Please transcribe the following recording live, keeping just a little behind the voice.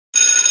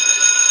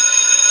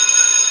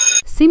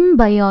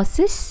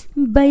Symbiosis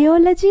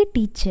biology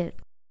teacher.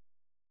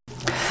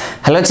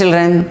 Hello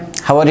children,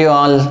 how are you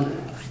all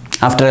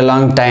after a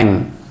long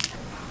time?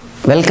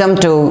 Welcome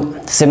to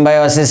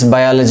Symbiosis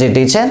biology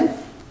teacher.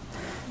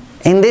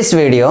 In this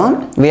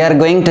video we are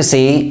going to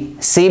see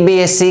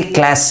CBSE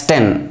class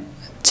 10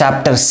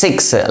 chapter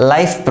 6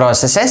 life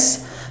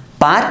processes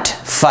part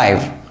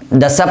 5.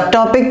 The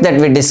subtopic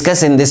that we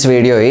discuss in this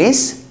video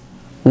is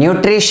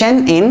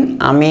nutrition in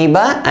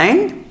amoeba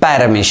and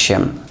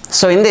paramecium.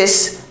 So in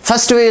this,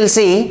 first we will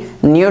see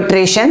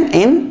nutrition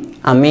in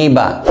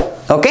amoeba.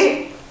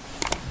 Okay?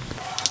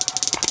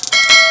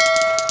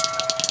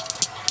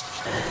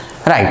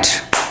 Right.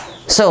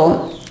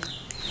 So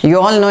you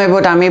all know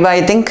about amoeba,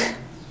 I think.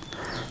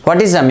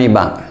 What is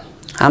amoeba?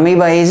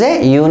 Amoeba is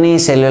a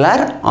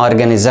unicellular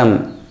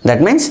organism.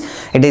 That means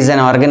it is an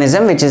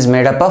organism which is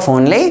made up of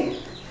only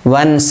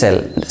one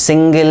cell,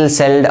 single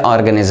celled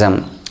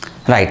organism.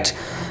 Right.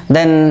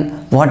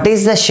 Then what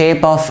is the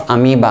shape of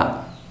amoeba?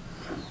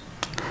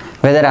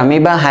 Whether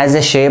amoeba has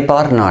a shape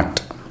or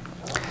not.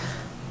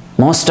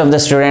 Most of the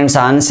students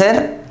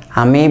answer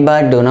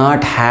amoeba do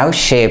not have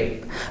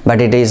shape.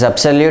 But it is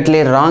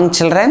absolutely wrong,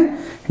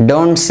 children.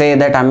 Don't say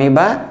that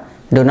amoeba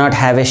do not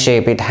have a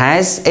shape. It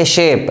has a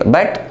shape,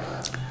 but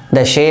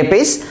the shape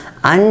is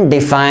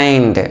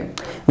undefined.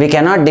 We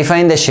cannot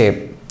define the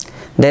shape.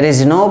 There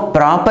is no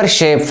proper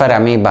shape for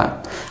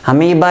amoeba.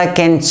 Amoeba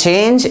can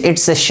change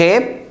its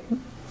shape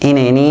in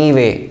any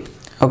way.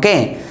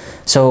 Okay?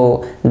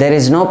 So there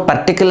is no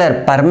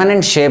particular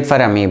permanent shape for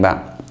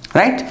amoeba.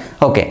 Right?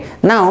 Okay.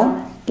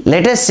 Now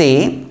let us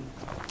see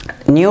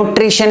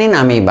nutrition in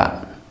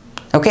amoeba.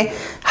 Okay?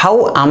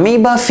 How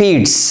amoeba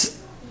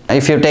feeds.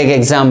 If you take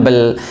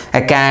example,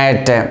 a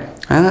cat,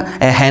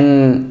 a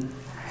hen,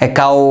 a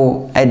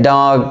cow, a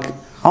dog,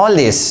 all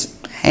this.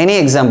 Any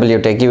example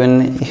you take,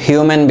 even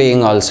human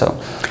being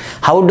also.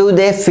 How do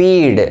they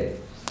feed?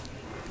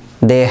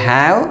 They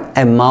have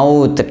a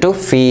mouth to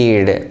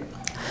feed.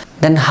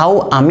 Then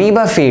how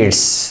amoeba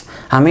feeds?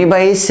 Amoeba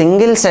is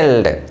single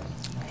celled.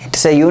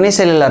 It's a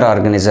unicellular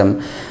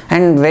organism.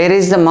 And where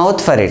is the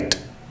mouth for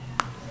it?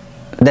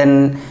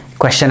 Then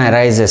question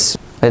arises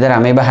whether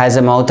amoeba has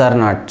a mouth or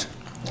not.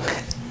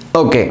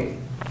 Okay.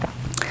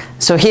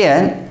 So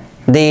here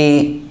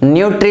the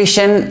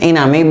nutrition in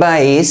amoeba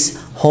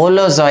is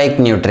Holozoic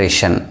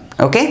nutrition.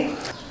 Okay.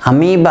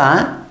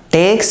 Amoeba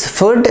takes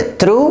food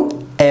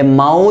through a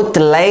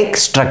mouth-like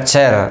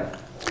structure.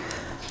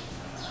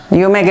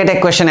 You may get a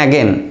question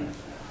again.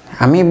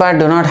 Amoeba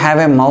do not have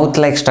a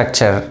mouth-like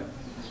structure.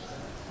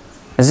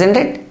 Isn't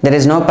it? There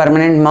is no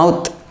permanent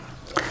mouth.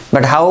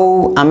 But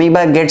how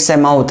amoeba gets a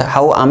mouth?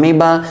 How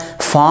amoeba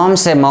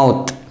forms a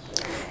mouth?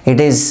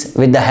 It is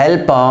with the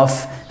help of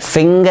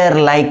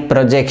finger-like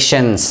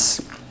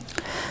projections.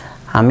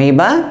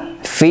 Amoeba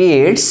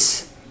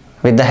feeds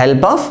with the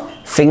help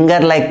of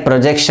finger-like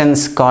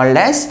projections called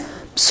as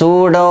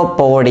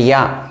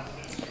pseudopodia.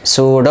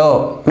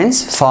 Pseudo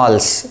means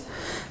false.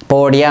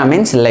 Podia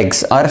means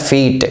legs or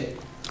feet.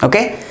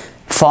 Okay?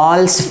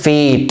 False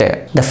feet.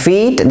 The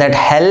feet that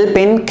help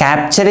in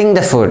capturing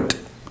the food.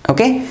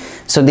 Okay?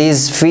 So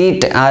these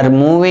feet are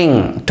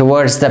moving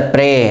towards the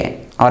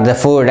prey or the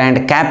food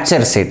and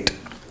captures it.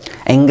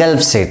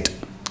 Engulfs it.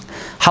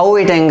 How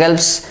it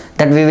engulfs,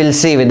 that we will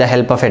see with the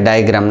help of a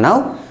diagram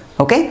now.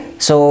 Okay?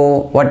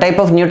 So what type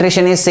of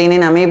nutrition is seen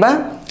in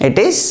amoeba? It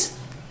is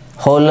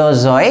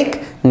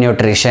Holozoic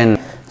nutrition.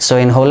 So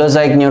in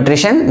Holozoic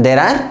nutrition there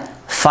are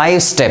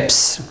 5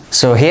 steps.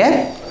 So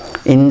here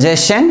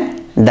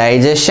ingestion,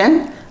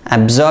 digestion,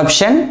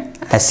 absorption,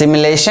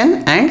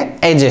 assimilation and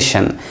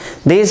egestion.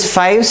 These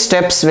 5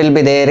 steps will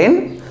be there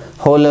in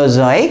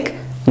Holozoic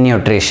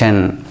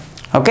nutrition.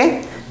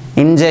 Okay?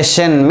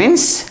 Ingestion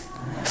means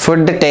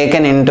food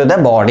taken into the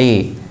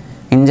body.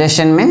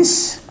 Ingestion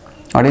means,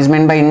 what is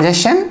meant by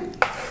ingestion?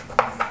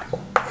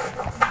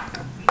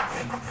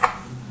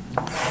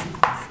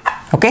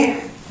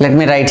 Okay? Let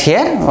me write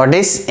here. What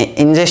is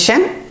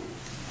ingestion?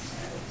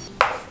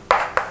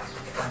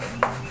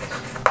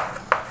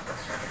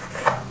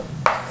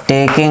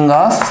 Taking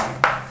of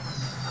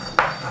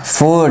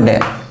food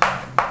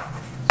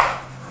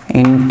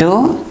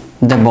into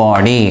the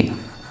body.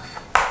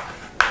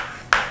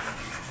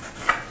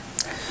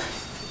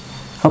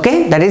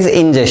 Okay, that is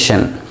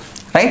ingestion.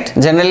 Right?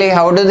 Generally,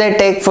 how do they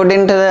take food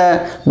into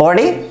the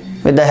body?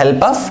 With the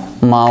help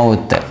of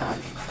mouth.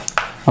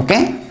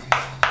 Okay.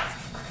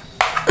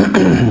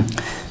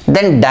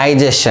 Then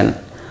digestion.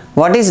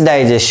 What is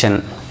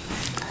digestion?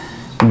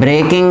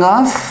 Breaking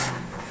of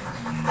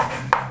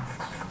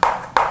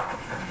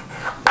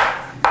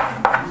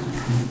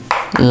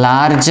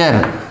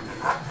larger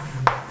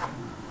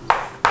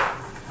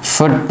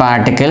food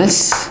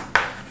particles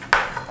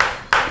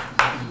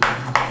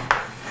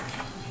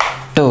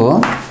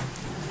to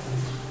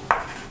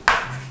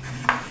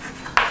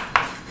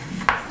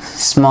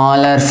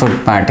smaller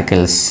food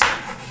particles.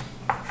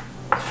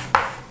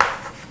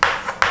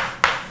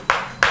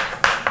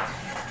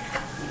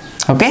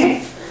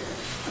 Okay?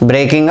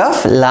 Breaking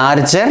of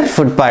larger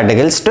food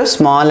particles to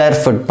smaller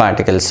food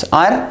particles,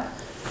 or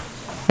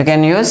You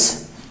can use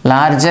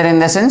larger in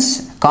the sense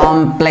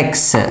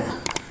complex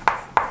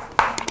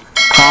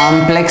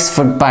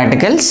food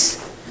particles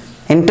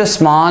into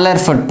smaller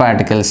food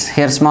particles.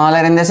 Here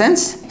smaller in the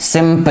sense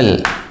simple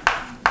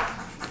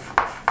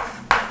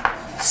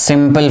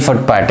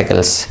food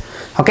particles.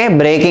 Okay,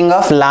 breaking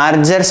of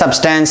larger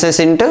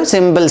substances into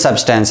simple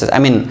substances. I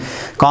mean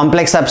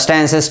complex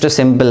substances to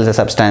simple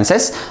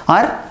substances,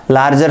 or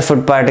larger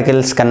food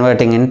particles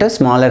converting into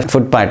smaller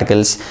food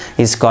particles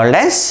is called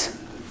as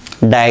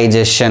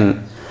digestion.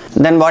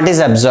 Then what is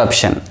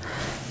absorption?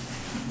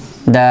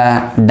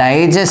 The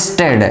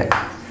digested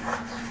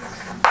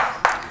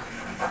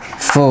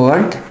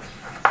food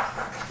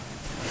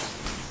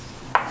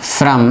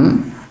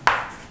from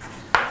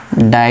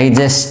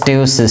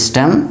digestive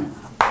system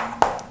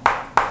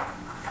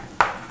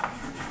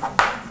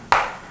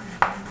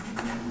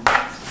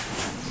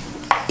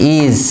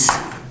is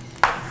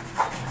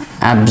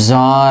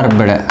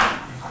absorbed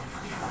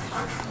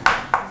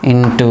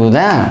into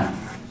the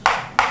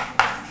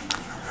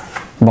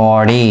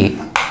body.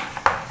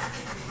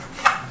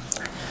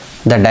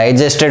 The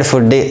digested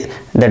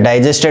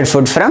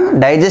food from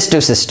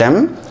digestive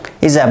system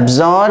is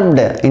absorbed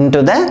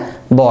into the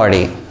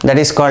body. That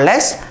is called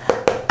as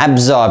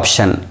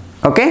absorption.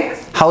 Okay,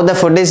 how the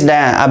food is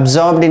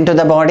absorbed into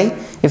the body?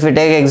 If we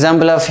take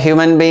example of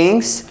human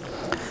beings,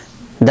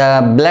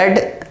 the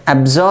blood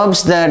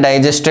absorbs the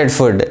digested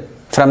food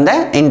from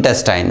the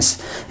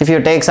intestines. If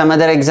you take some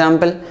other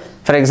example,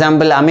 for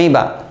example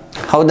amoeba,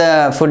 how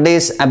the food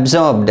is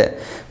absorbed?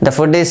 The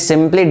food is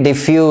simply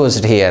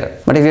diffused here.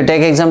 But if you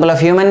take example of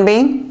human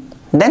being,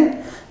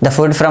 then the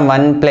food from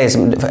one place.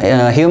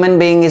 Human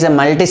being is a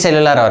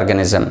multicellular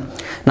organism,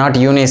 not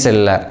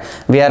unicellular.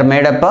 We are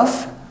made up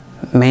of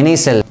many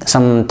cells,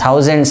 some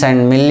thousands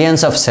and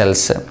millions of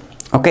cells.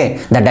 Okay,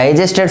 the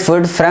digested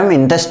food from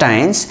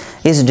intestines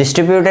is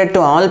distributed to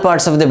all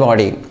parts of the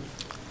body.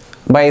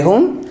 By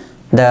whom?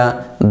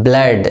 The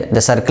blood,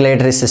 the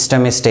circulatory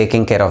system is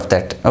taking care of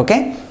that.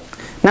 Okay,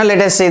 now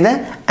let us see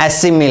the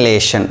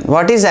assimilation.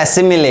 What is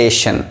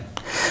assimilation?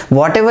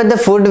 Whatever the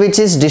food which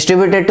is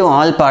distributed to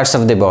all parts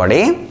of the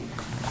body,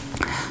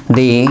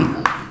 the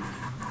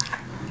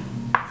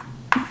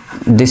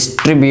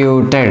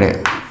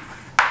distributed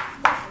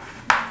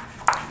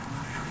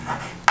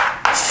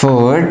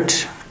food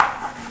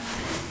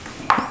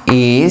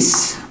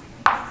is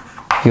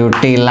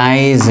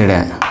utilized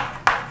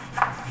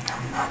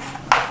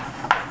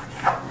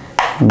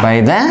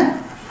by the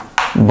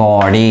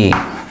body.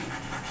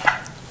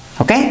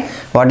 Okay,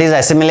 what is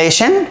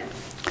assimilation?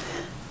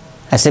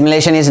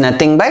 Assimilation is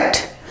nothing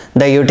but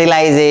the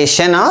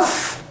utilization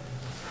of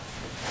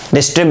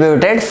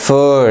distributed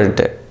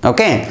food.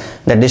 Okay,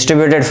 the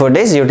distributed food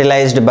is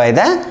utilized by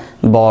the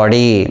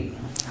body.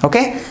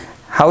 Okay,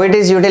 how it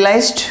is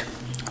utilized?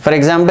 For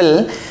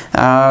example,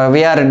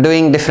 we are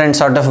doing different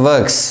sort of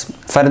works.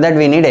 For that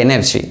we need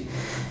energy.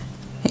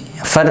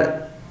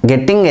 For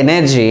getting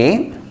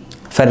energy,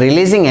 for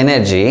releasing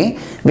energy,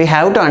 we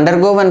have to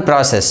undergo one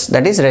process,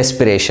 that is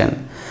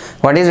respiration.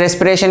 What is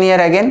respiration here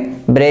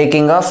again?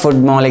 Breaking of food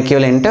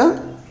molecule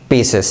into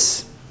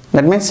pieces.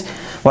 That means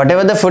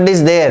whatever the food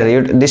is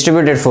there,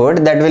 distributed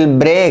food, that will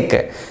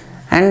break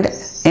and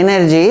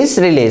energy is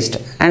released,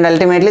 and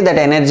ultimately that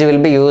energy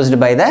will be used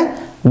by the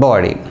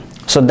body.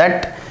 So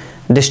that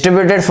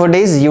distributed food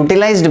is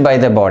utilized by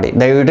the body.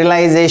 The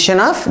utilization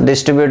of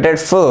distributed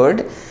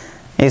food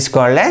is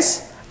called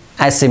as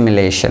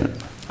assimilation.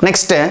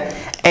 Next,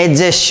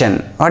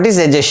 digestion. What is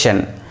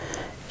digestion?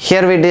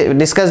 Here we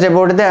discussed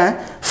about the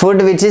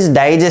food which is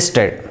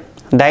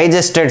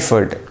digested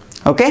food.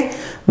 Okay,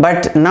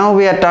 but now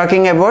we are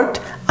talking about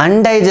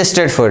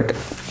undigested food.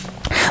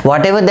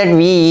 Whatever that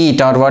we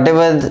eat, or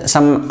whatever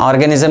some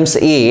organisms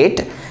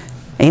eat,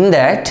 in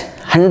that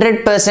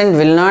 100%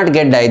 will not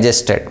get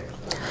digested.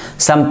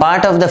 Some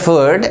part of the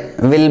food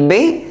will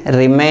be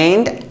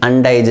remained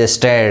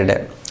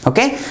undigested.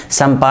 Okay,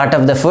 some part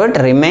of the food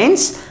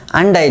remains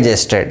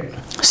undigested.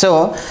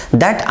 So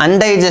that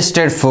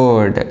undigested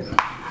food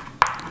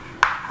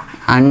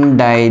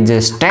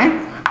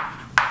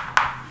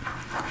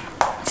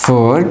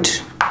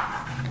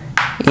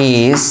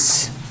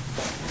is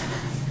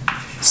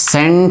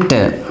sent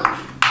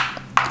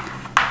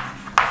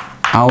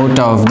out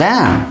of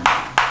the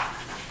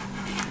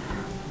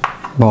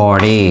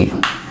body.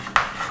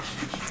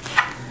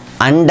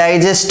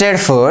 Undigested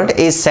food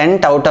is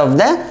sent out of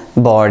the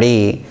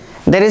body.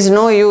 There is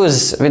no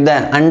use with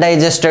the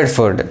undigested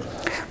food.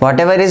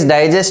 Whatever is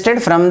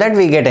digested, from that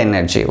we get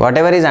energy.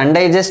 Whatever is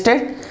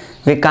undigested,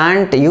 we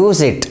can't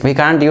use it, we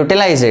can't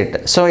utilize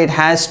it. So it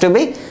has to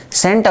be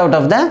sent out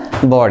of the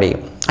body.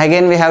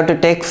 Again we have to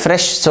take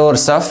fresh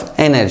source of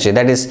energy,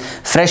 that is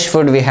fresh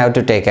food we have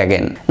to take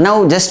again.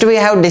 Now just we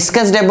have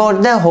discussed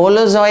about the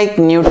Holozoic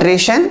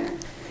nutrition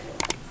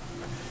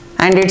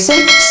and its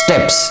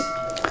steps.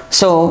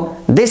 So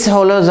this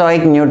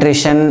Holozoic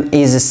nutrition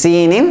is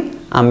seen in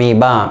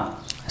amoeba.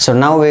 So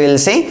now we will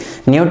see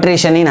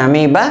nutrition in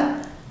amoeba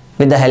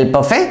with the help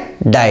of a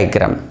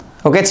diagram.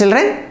 Okay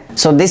children,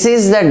 So this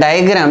is the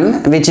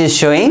diagram which is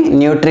showing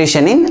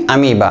nutrition in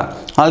amoeba.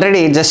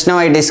 Already just now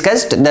I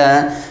discussed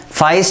the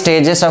 5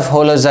 stages of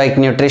Holozoic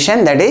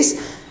nutrition, that is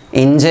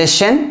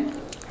ingestion,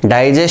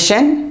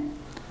 digestion,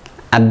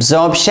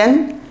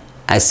 absorption,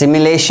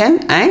 assimilation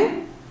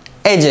and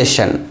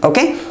egestion.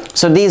 Okay,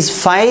 so these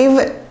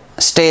 5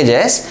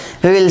 stages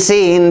we will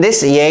see in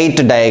this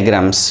 8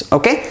 diagrams.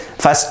 Okay,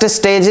 first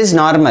stage is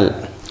normal.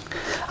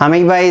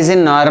 Amoeba is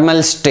in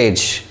normal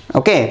stage.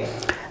 Okay,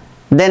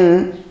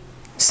 then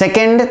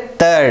second,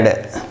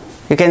 third,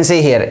 you can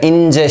see here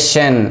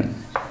ingestion,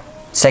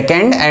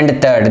 second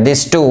and third,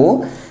 these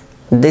two,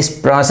 this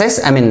process,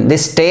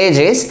 this stage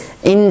is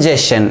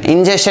ingestion.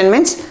 Ingestion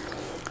means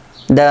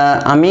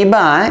the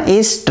amoeba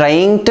is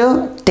trying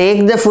to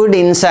take the food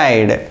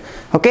inside.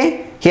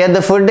 Okay, here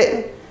the food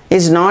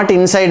is not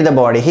inside the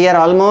body, here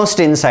almost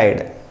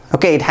inside.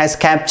 Okay, it has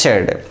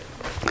captured.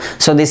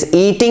 So this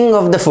eating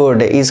of the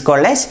food is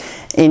called as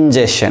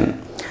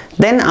ingestion.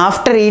 Then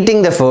after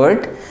eating the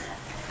food,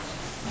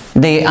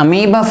 the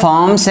amoeba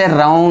forms a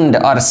round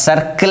or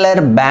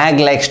circular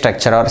bag-like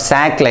structure or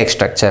sac-like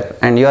structure,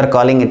 and you are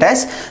calling it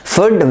as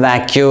food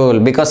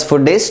vacuole because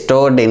food is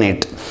stored in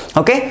it.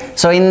 Okay,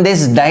 so in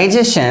this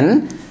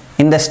digestion,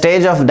 in the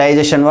stage of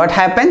digestion, what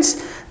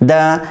happens?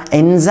 The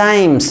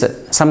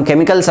enzymes, some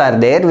chemicals are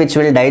there which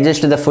will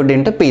digest the food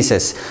into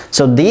pieces.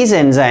 So these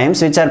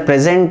enzymes which are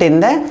present in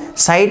the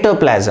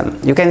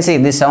cytoplasm, you can see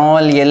this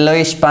all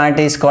yellowish part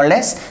is called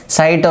as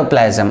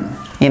cytoplasm.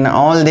 In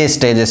all these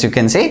stages you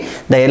can see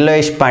the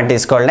yellowish part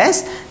is called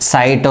as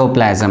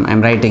cytoplasm. I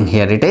am writing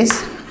here, it is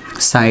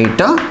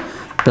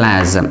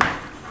cytoplasm.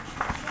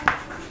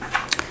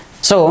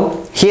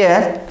 So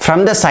here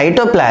from the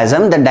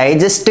cytoplasm the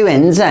digestive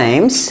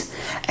enzymes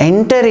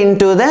enter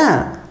into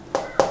the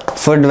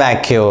food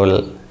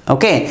vacuole.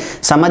 Okay,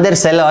 some other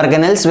cell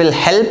organelles will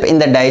help in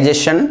the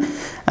digestion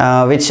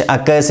which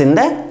occurs in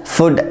the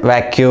food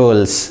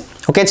vacuoles.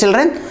 Okay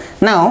children,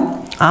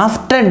 now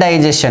after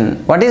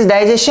digestion, what is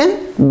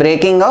digestion?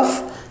 Breaking of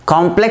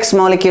complex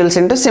molecules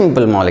into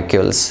simple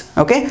molecules.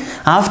 Okay,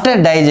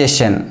 after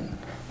digestion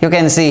you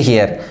can see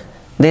here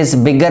these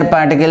bigger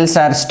particles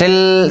are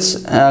still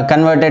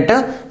converted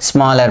to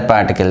smaller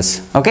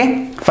particles.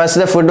 Okay, first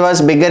the food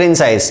was bigger in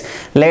size,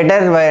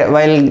 later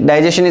while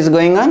digestion is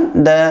going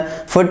on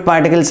the food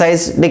particle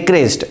size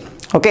decreased.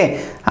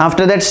 Okay,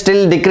 after that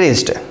still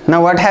decreased.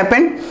 Now what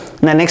happened?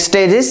 The next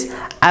stage is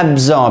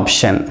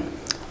absorption.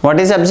 What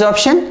is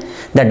absorption?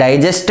 The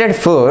digested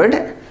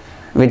food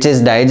which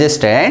is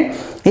digested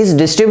is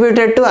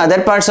distributed to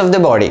other parts of the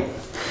body.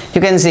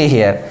 You can see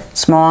here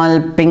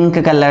small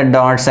pink colored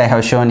dots I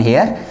have shown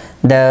here.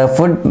 The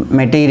food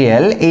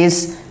material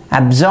is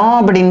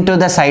absorbed into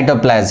the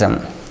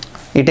cytoplasm.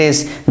 It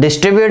is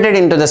distributed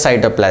into the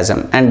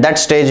cytoplasm, and that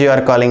stage you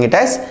are calling it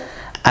as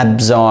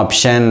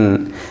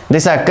absorption.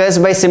 This occurs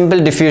by simple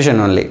diffusion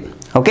only.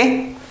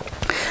 Okay,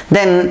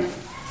 then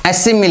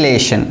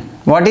assimilation.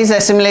 What is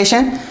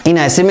assimilation? In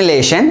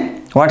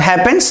assimilation, what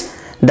happens?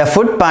 The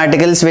food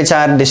particles which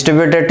are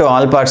distributed to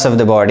all parts of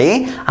the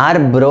body are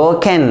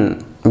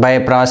broken by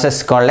a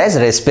process called as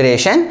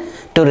respiration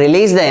to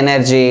release the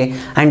energy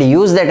and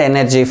use that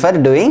energy for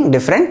doing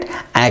different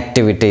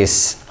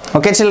activities.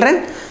 Okay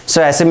children,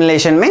 so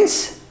assimilation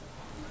means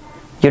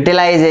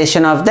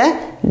utilization of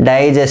the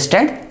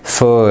digested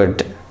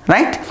food,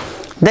 right?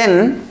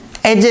 Then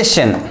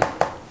egestion.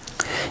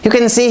 You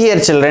can see here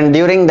children,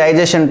 during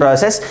digestion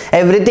process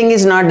everything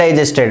is not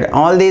digested.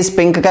 All these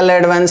pink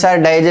colored ones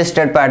are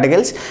digested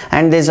particles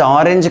and these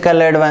orange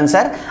colored ones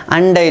are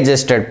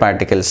undigested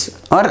particles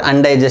or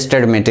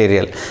undigested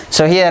material.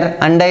 So here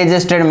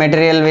undigested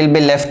material will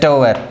be left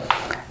over.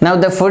 Now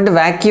the food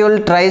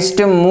vacuole tries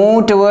to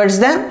move towards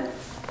the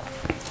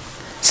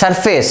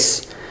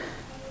surface.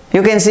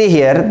 You can see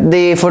here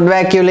the food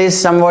vacuole is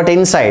somewhat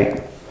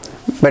inside,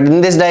 but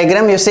in this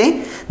diagram you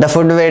see the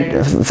food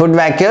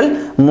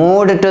vacuole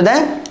moved to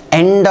the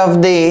end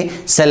of the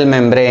cell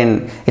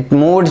membrane. It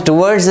moved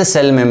towards the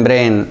cell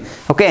membrane.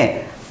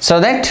 Okay,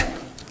 so that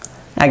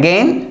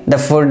again the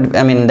food,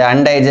 the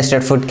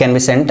undigested food can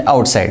be sent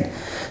outside.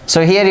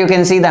 So here you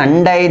can see the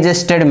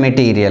undigested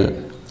material.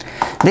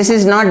 This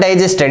is not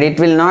digested,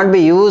 it will not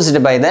be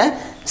used by the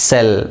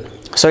cell.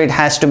 So it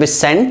has to be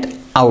sent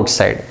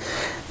outside.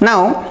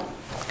 Now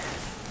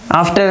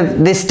after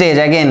this stage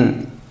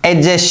again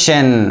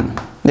egestion.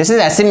 This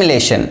is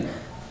assimilation.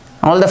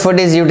 All the food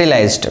is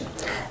utilized.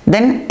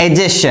 Then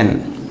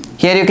egestion.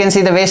 Here you can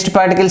see the waste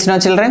particles, no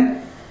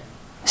children?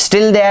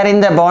 Still they are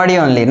in the body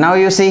only. Now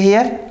you see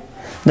here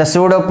the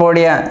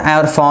pseudopodia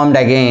are formed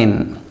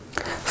again.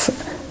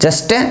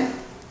 Just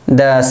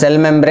the cell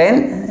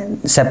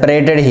membrane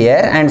separated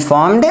here and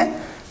formed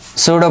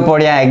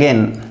pseudopodia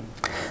again.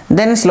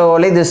 Then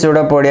slowly the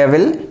pseudopodia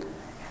will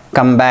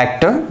come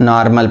back to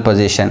normal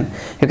position.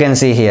 You can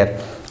see here.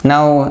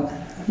 Now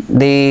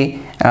the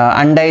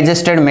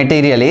undigested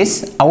material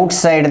is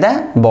outside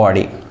the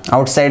body,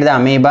 outside the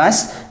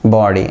amoeba's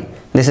body.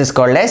 This is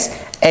called as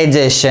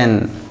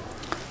egestion.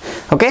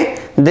 Okay,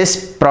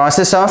 this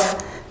process of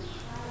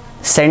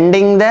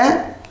sending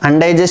the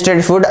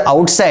undigested food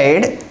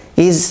outside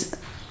is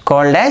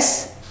called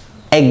as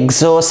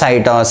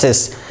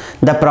exocytosis.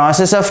 The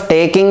process of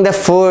taking the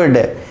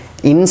food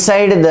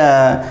inside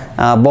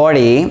the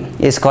body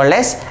is called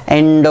as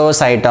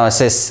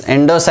endocytosis.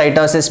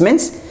 Endocytosis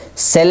means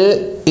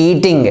cell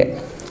eating.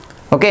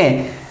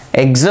 Okay,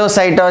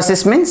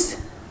 exocytosis means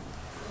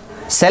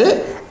cell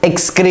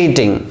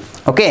excreting.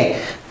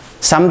 Okay,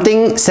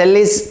 something cell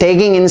is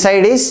taking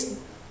inside is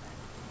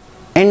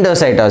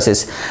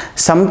endocytosis.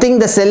 Something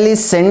the cell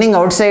is sending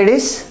outside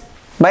is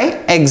by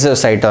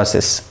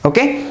exocytosis.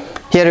 Okay,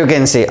 here you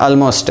can see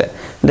almost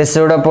the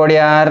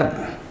pseudopodia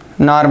are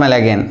normal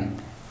again,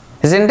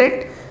 isn't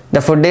it?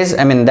 The food is,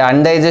 I mean the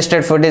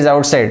undigested food is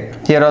outside.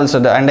 Here also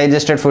the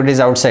undigested food is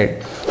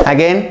outside.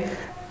 Again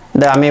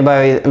the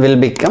amoeba will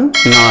become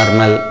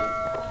normal.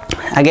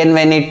 Again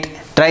when it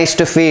tries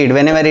to feed,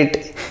 whenever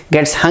it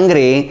gets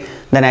hungry,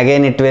 then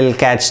again it will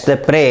catch the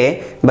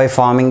prey by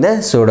forming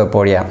the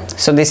pseudopodia.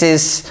 So this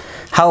is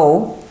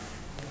how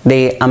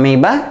the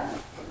amoeba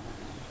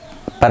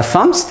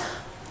performs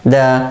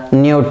the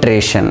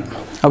nutrition.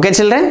 Okay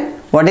children,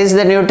 what is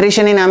the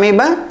nutrition in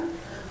amoeba?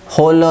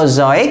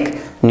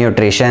 Holozoic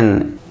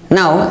nutrition.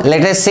 Now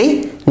let us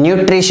see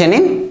nutrition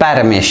in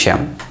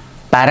Paramecium.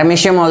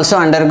 Paramecium also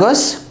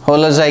undergoes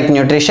Holozoic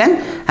nutrition,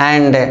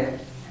 and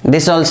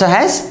this also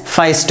has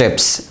 5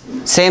 steps.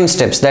 Same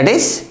steps, that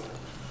is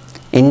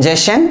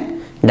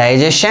ingestion,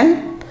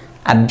 digestion,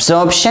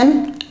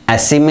 absorption,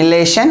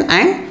 assimilation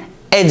and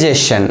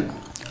egestion.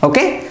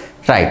 Okay,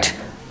 right.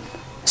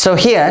 So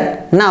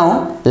here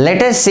now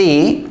let us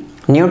see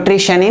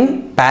nutrition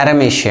in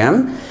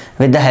Paramecium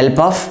with the help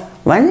of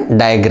one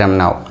diagram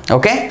now.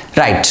 Okay,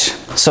 right.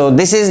 So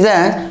this is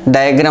the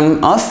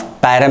diagram of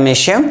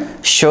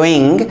Paramecium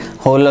showing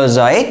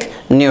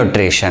Holozoic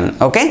nutrition.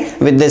 Okay,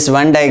 with this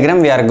one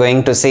diagram we are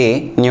going to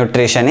see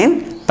nutrition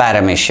in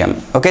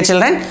Paramecium. Okay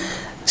children,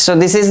 so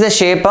this is the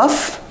shape of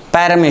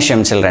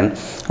Paramecium children.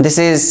 This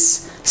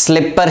is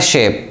slipper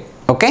shape.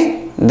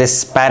 Okay,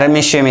 this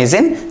Paramecium is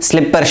in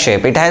slipper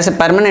shape. It has a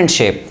permanent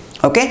shape.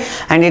 Okay,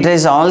 and it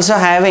is also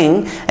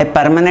having a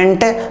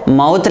permanent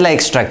mouth like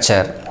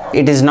structure.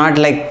 It is not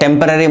like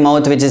temporary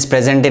mouth which is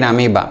present in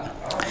amoeba.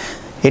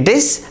 It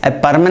is a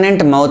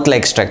permanent mouth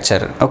like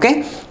structure.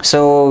 Okay,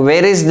 so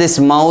where is this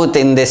mouth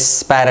in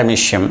this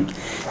Paramecium?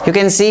 You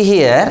can see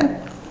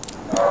here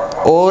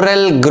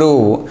oral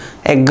groove,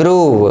 a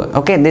groove.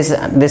 Okay, this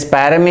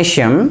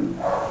Paramecium,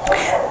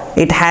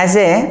 it has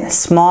a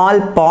small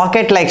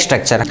pocket like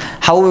structure.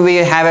 How we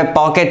have a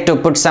pocket to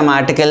put some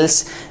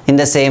articles, in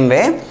the same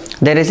way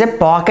there is a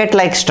pocket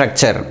like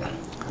structure.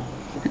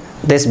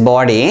 This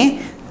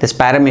body, this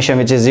Paramecium,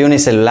 which is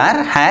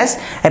unicellular, has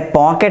a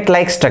pocket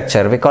like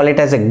structure. We call it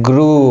as a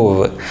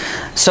groove.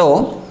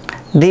 So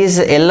these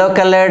yellow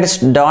colored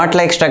dot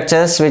like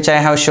structures which I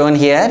have shown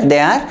here, they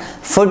are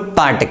food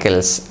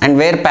particles. And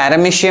where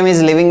Paramecium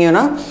is living, you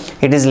know,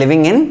 it is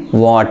living in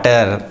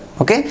water.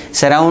 Okay,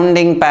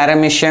 surrounding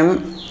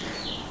Paramecium,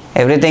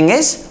 everything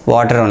is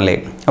water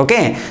only.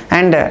 Okay,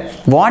 and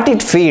what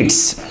it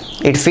feeds?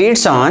 It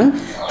feeds on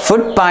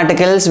food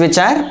particles which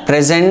are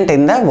present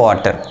in the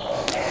water.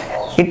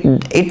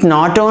 It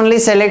not only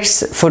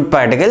selects food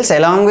particles,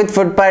 along with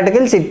food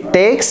particles it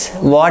takes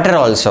water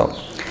also.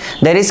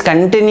 There is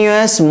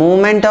continuous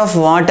movement of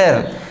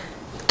water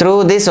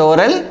through this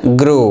oral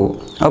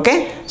groove.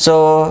 Okay,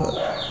 so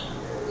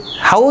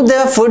how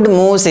the food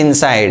moves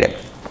inside?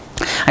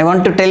 I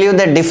want to tell you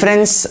the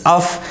difference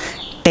of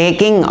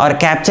taking or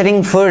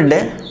capturing food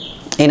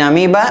in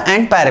amoeba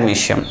and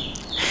Paramecium.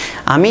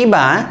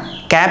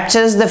 Amoeba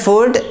captures the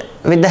food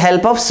with the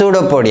help of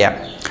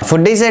pseudopodia.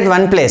 Food is at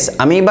one place.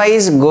 Amoeba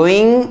is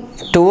going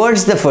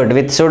towards the food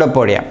with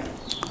pseudopodia.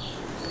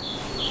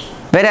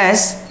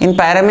 Whereas in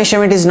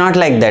Paramecium it is not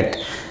like that.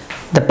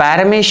 The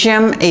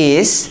Paramecium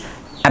is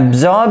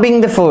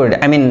absorbing the food,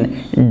 I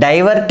mean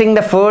diverting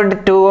the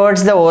food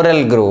towards the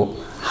oral groove.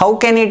 How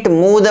can it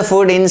move the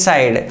food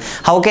inside?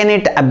 How can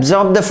it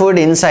absorb the food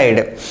inside?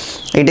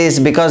 It is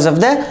because of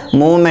the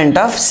movement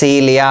of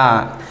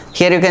cilia.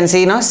 Here you can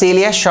see,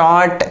 cilia,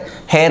 short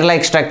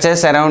hair-like structure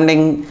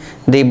surrounding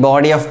the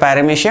body of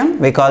Paramecium.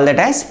 We call that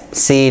as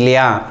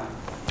cilia.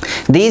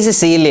 These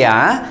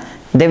cilia,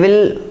 they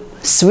will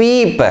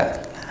sweep.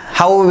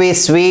 How we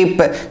sweep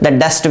the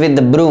dust with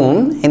the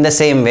broom, in the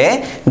same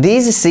way,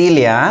 these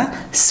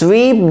cilia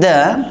sweep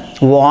the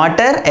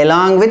water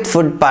along with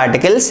food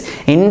particles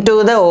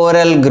into the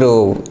oral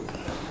groove.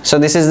 So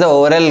this is the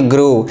oral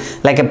groove,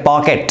 like a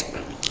pocket.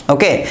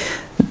 Okay,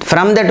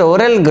 from that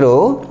oral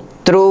groove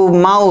through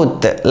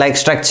mouth like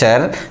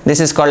structure, this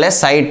is called a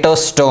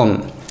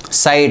cytostome.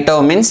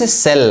 Cyto means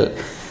cell,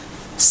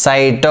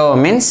 cyto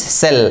means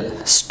cell,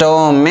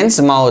 stome means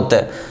mouth,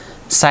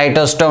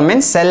 cytostome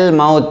means cell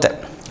mouth.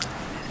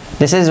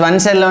 This is one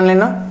cell only,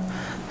 no?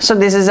 So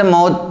this is a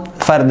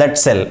mouth for that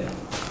cell.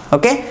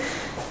 Okay,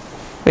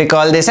 we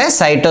call this as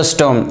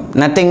cytostome,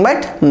 nothing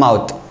but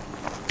mouth.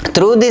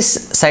 Through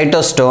this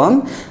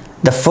cytostome,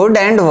 the food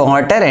and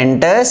water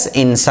enters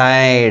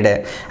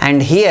inside,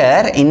 and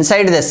here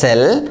inside the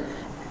cell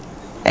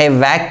a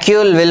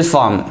vacuole will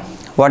form.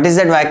 What is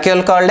that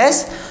vacuole called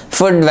as?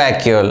 Food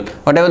vacuole.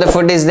 Whatever the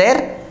food is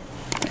there,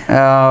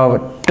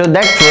 to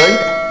that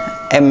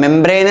food a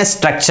membranous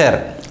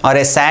structure or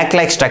a sac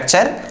like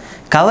structure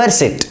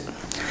covers it,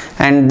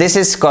 and this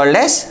is called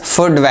as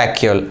food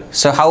vacuole.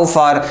 So how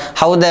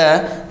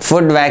the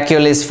food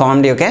vacuole is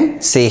formed, you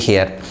can see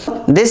here.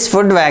 This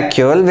food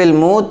vacuole will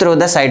move through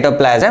the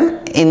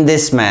cytoplasm in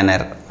this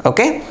manner,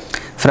 okay,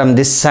 from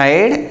this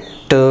side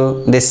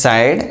to this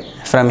side,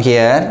 from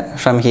here,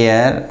 from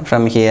here,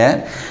 from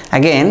here,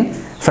 again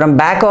from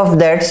back of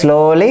that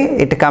slowly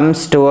it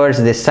comes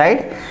towards this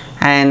side,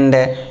 and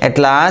at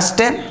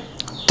last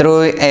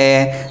through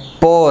a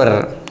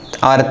pore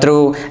or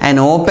through an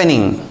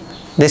opening,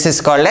 this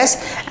is called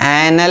as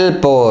anal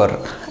pore.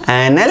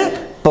 Anal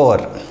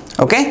pore,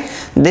 okay.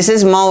 This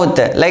is mouth,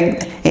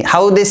 like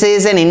how this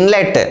is an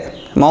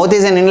inlet, mouth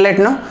is an inlet,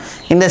 no?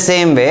 In the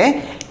same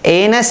way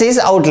anus is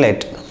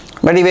outlet,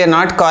 but we are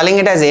not calling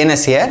it as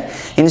anus here,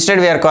 instead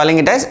we are calling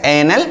it as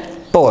anal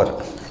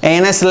pore,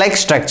 anus like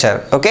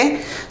structure,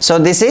 okay. So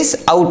this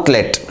is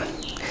outlet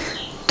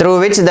through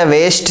which the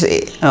waste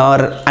or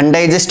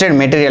undigested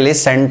material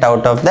is sent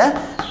out of the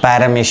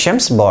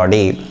paramecium's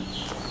body.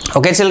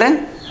 Okay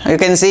children, you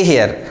can see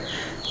here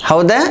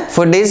how the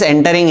food is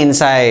entering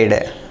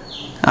inside.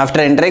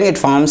 After entering, it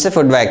forms a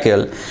food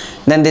vacuole.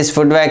 Then this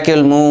food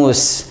vacuole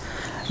moves.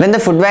 When the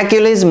food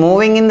vacuole is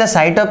moving in the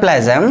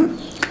cytoplasm,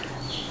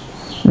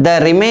 the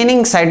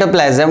remaining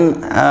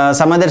cytoplasm,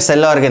 some other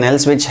cell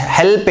organelles which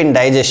help in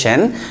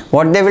digestion,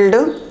 what they will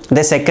do?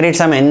 They secrete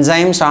some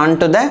enzymes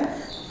onto the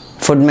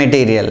food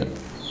material,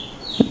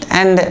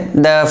 and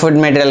the food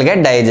material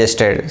get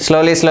digested.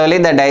 Slowly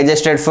the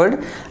digested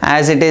food,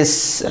 as the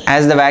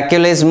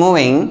vacuole is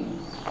moving,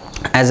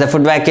 as the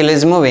food vacuole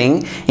is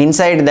moving,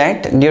 inside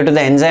that, due to the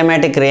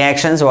enzymatic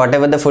reactions,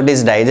 whatever the food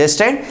is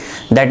digested,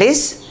 that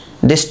is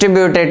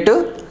distributed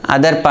to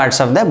other parts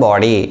of the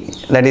body,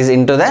 that is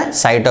into the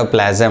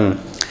cytoplasm.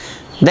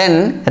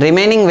 Then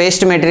remaining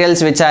waste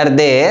materials which are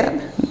there,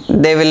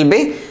 they will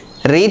be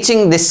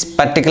reaching this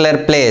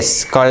particular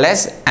place called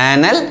as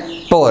anal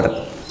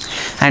pore,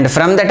 and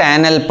from that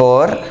anal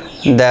pore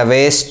the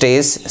waste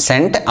is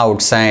sent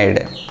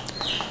outside.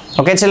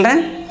 Okay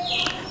children,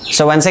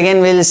 so once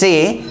again we will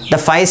see the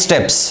 5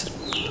 steps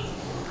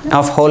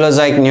of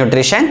Holozoic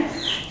nutrition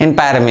in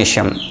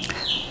Paramecium.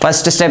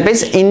 First step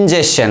is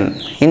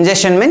ingestion.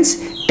 Ingestion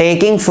means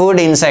taking food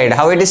inside.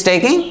 How it is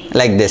taking?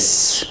 Like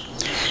this.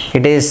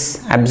 It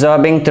is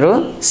absorbing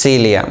through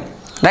cilia,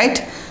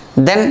 right?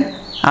 Then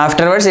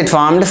afterwards it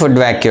formed food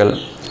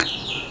vacuole.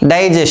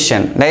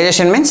 Digestion.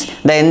 Digestion means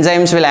the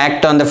enzymes will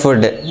act on the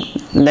food.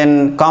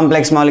 Then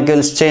complex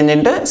molecules change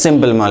into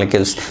simple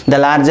molecules. The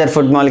larger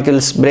food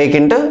molecules break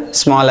into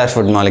smaller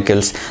food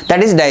molecules.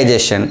 That is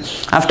digestion.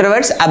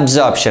 Afterwards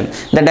absorption.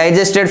 The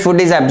digested food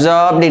is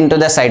absorbed into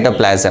the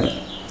cytoplasm,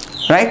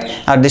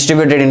 right, or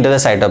distributed into the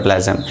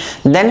cytoplasm.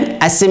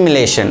 Then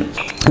assimilation.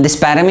 This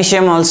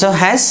paramecium also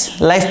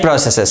has life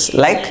processes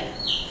like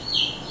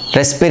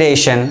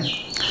respiration,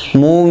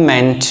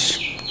 movement,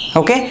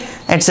 okay,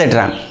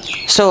 etc.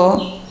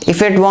 So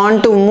if it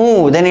want to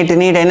move, then it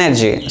need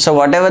energy. So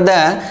whatever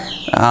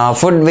the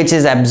food which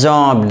is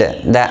absorbed,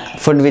 the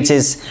food which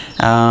is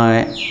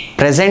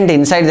present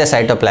inside the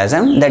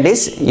cytoplasm, that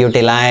is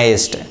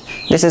utilized.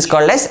 This is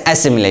called as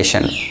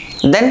assimilation.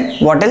 Then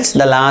what else?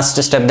 The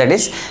last step, that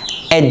is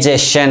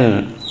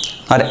egestion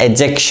or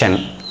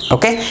ejection.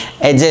 Okay,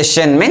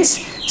 egestion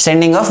means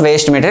sending of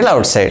waste material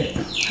outside.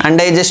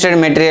 Undigested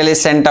material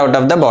is sent out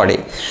of the body.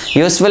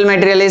 Useful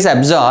material is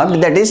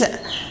absorbed, that is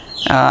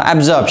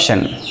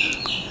absorption.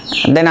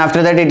 Then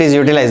after that it is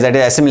utilized, that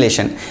is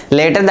assimilation.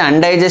 Later the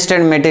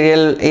undigested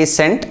material is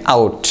sent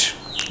out,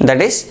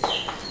 that is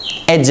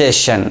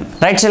egestion.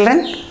 Right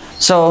children?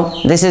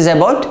 So this is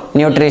about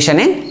nutrition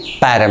in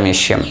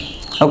Paramecium.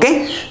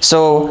 Okay,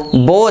 so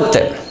both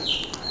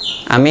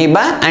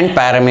amoeba and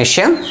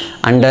paramecium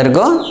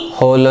undergo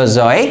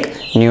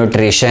Holozoic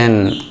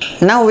nutrition.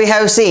 Now we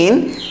have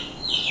seen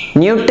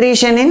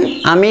nutrition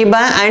in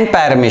amoeba and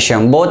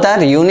paramecium. Both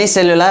are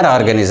unicellular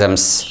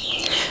organisms,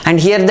 and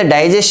here the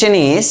digestion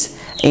is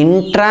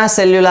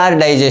intracellular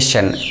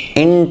digestion.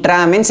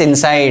 Intra means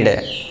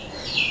inside.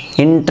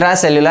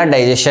 Intracellular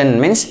digestion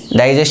means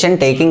digestion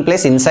taking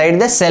place inside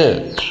the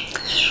cell.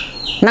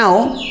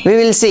 Now we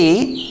will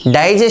see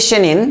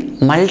digestion in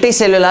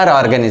multicellular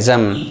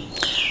organism.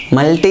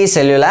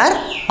 Multicellular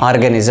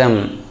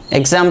organism.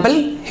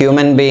 Example,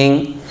 human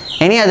being.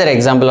 Any other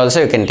example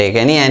also you can take.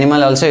 Any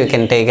animal also you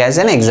can take as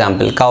an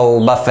example.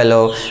 Cow,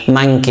 buffalo,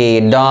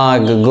 monkey,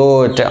 dog,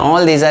 goat.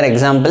 All these are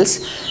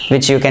examples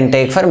which you can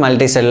take for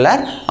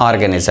multicellular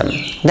organism.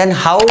 Then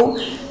how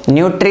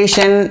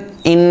nutrition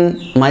in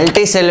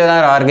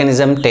multicellular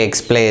organism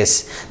takes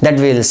place, that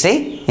we will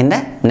see in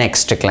the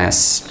next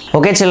class.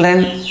 Okay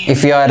children,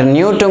 if you are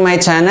new to my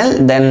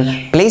channel,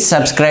 then please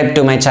subscribe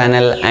to my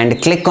channel and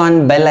click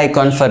on bell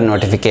icon for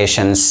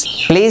notifications.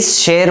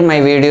 Please share my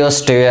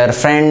videos to your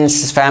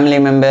friends, family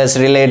members,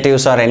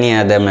 relatives or any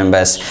other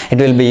members. It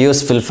will be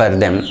useful for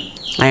them.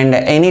 and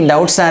any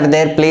doubts are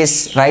there,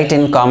 please write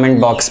in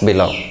comment box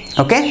below.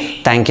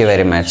 Okay, thank you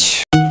very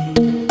much.